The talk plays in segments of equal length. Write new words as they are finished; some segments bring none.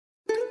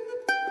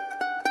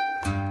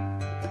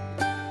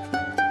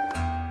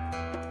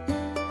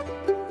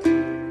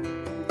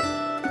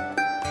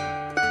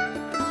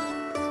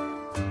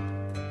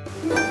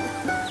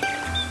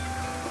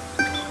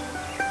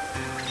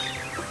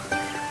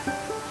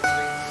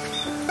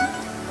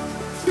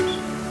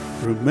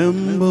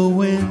Remember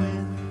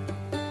when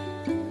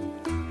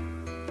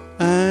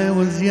I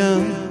was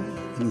young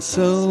and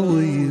so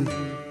were you,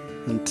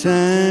 and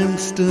time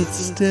stood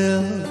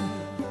still,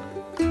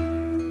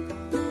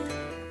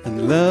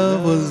 and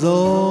love was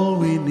all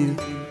we knew.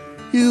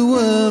 You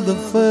were the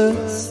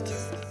first,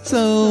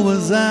 so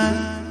was I.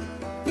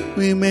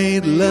 We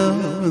made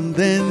love and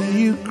then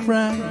you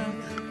cried.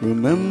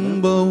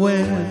 Remember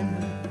when?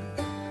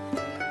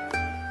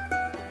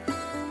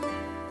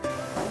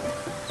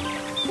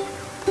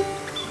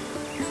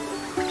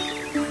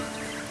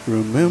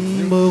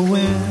 Remember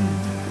when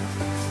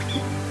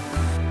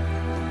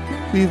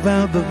we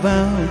vowed the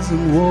vows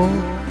and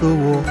walked the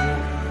walk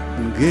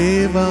and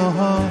gave our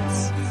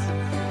hearts,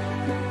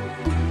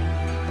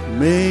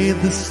 made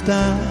the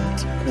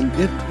start, and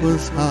it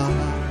was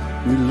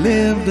hard. We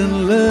lived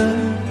and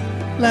learned,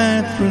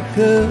 life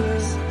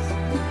recurs.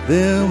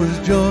 There was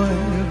joy,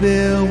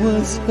 there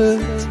was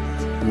hurt.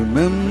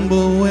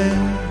 Remember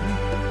when?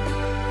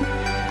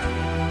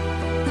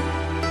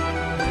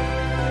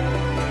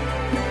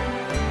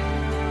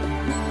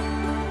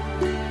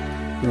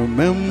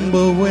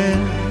 Remember when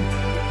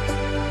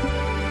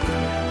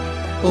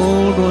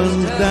old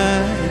ones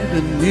died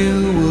and you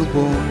were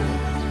born,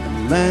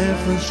 and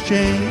life has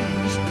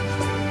changed,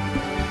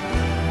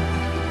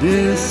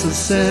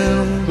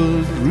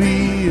 disassembled,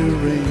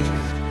 rearranged.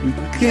 We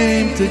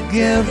came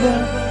together,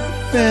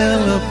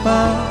 fell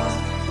apart,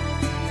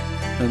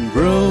 and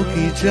broke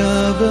each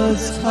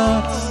other's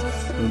hearts.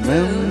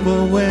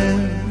 Remember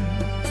when?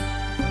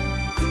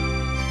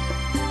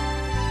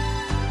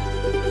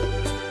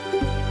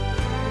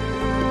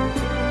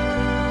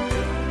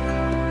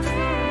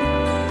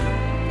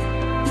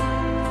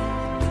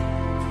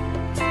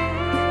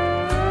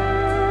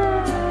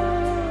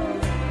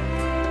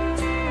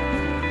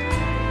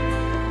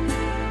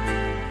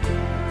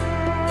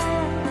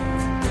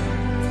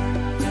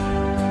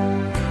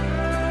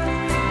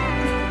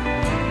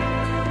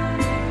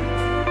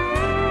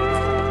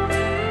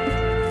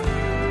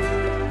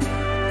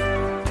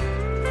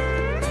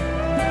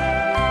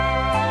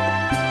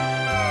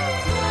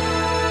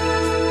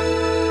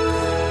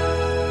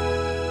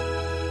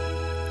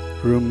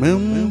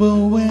 Remember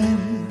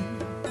when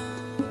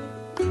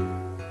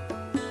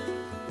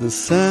the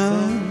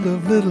sound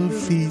of little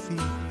feet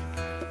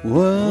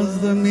was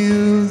the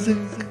music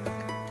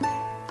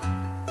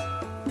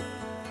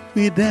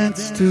we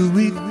danced to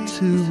week,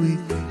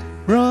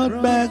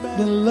 brought back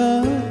the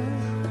love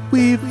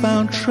we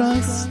found,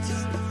 trust,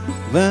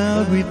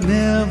 vowed we'd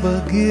never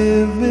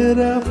give it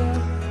up.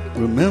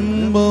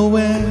 Remember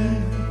when?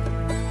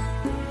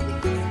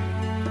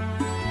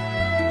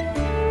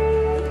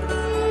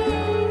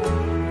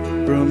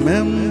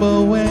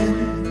 Remember when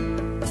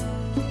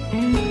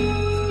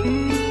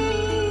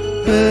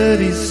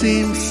 30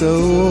 seemed so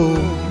old.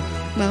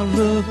 Now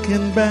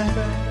looking back,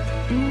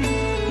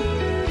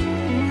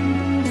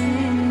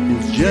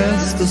 it's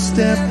just a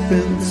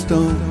stepping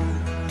stone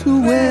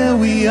to where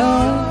we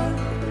are,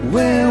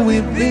 where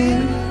we've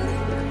been.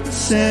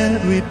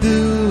 Said we'd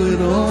do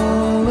it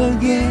all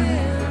again.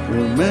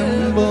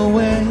 Remember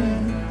when?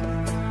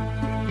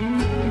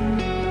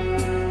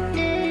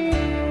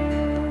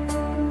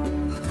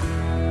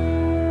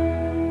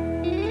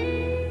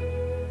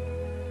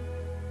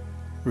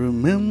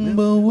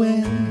 Remember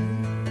when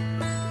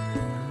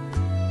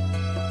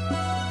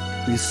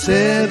we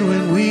said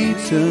when we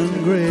turn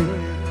gray,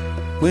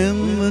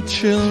 when the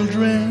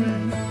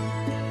children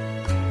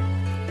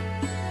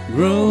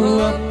grow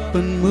up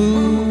and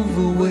move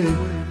away,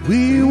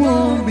 we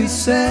won't be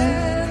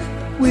sad,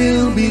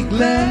 we'll be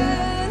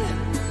glad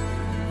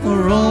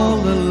for all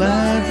the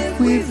life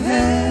we've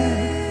had.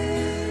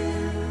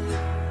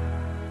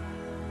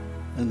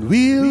 And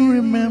we'll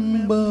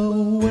remember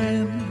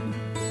when.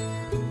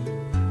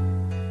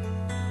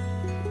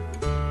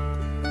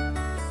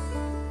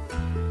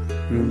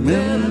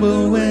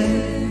 Remember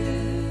when?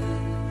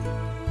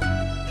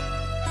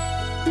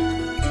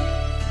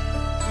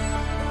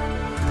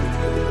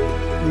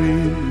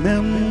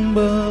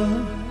 Remember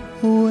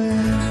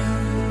when?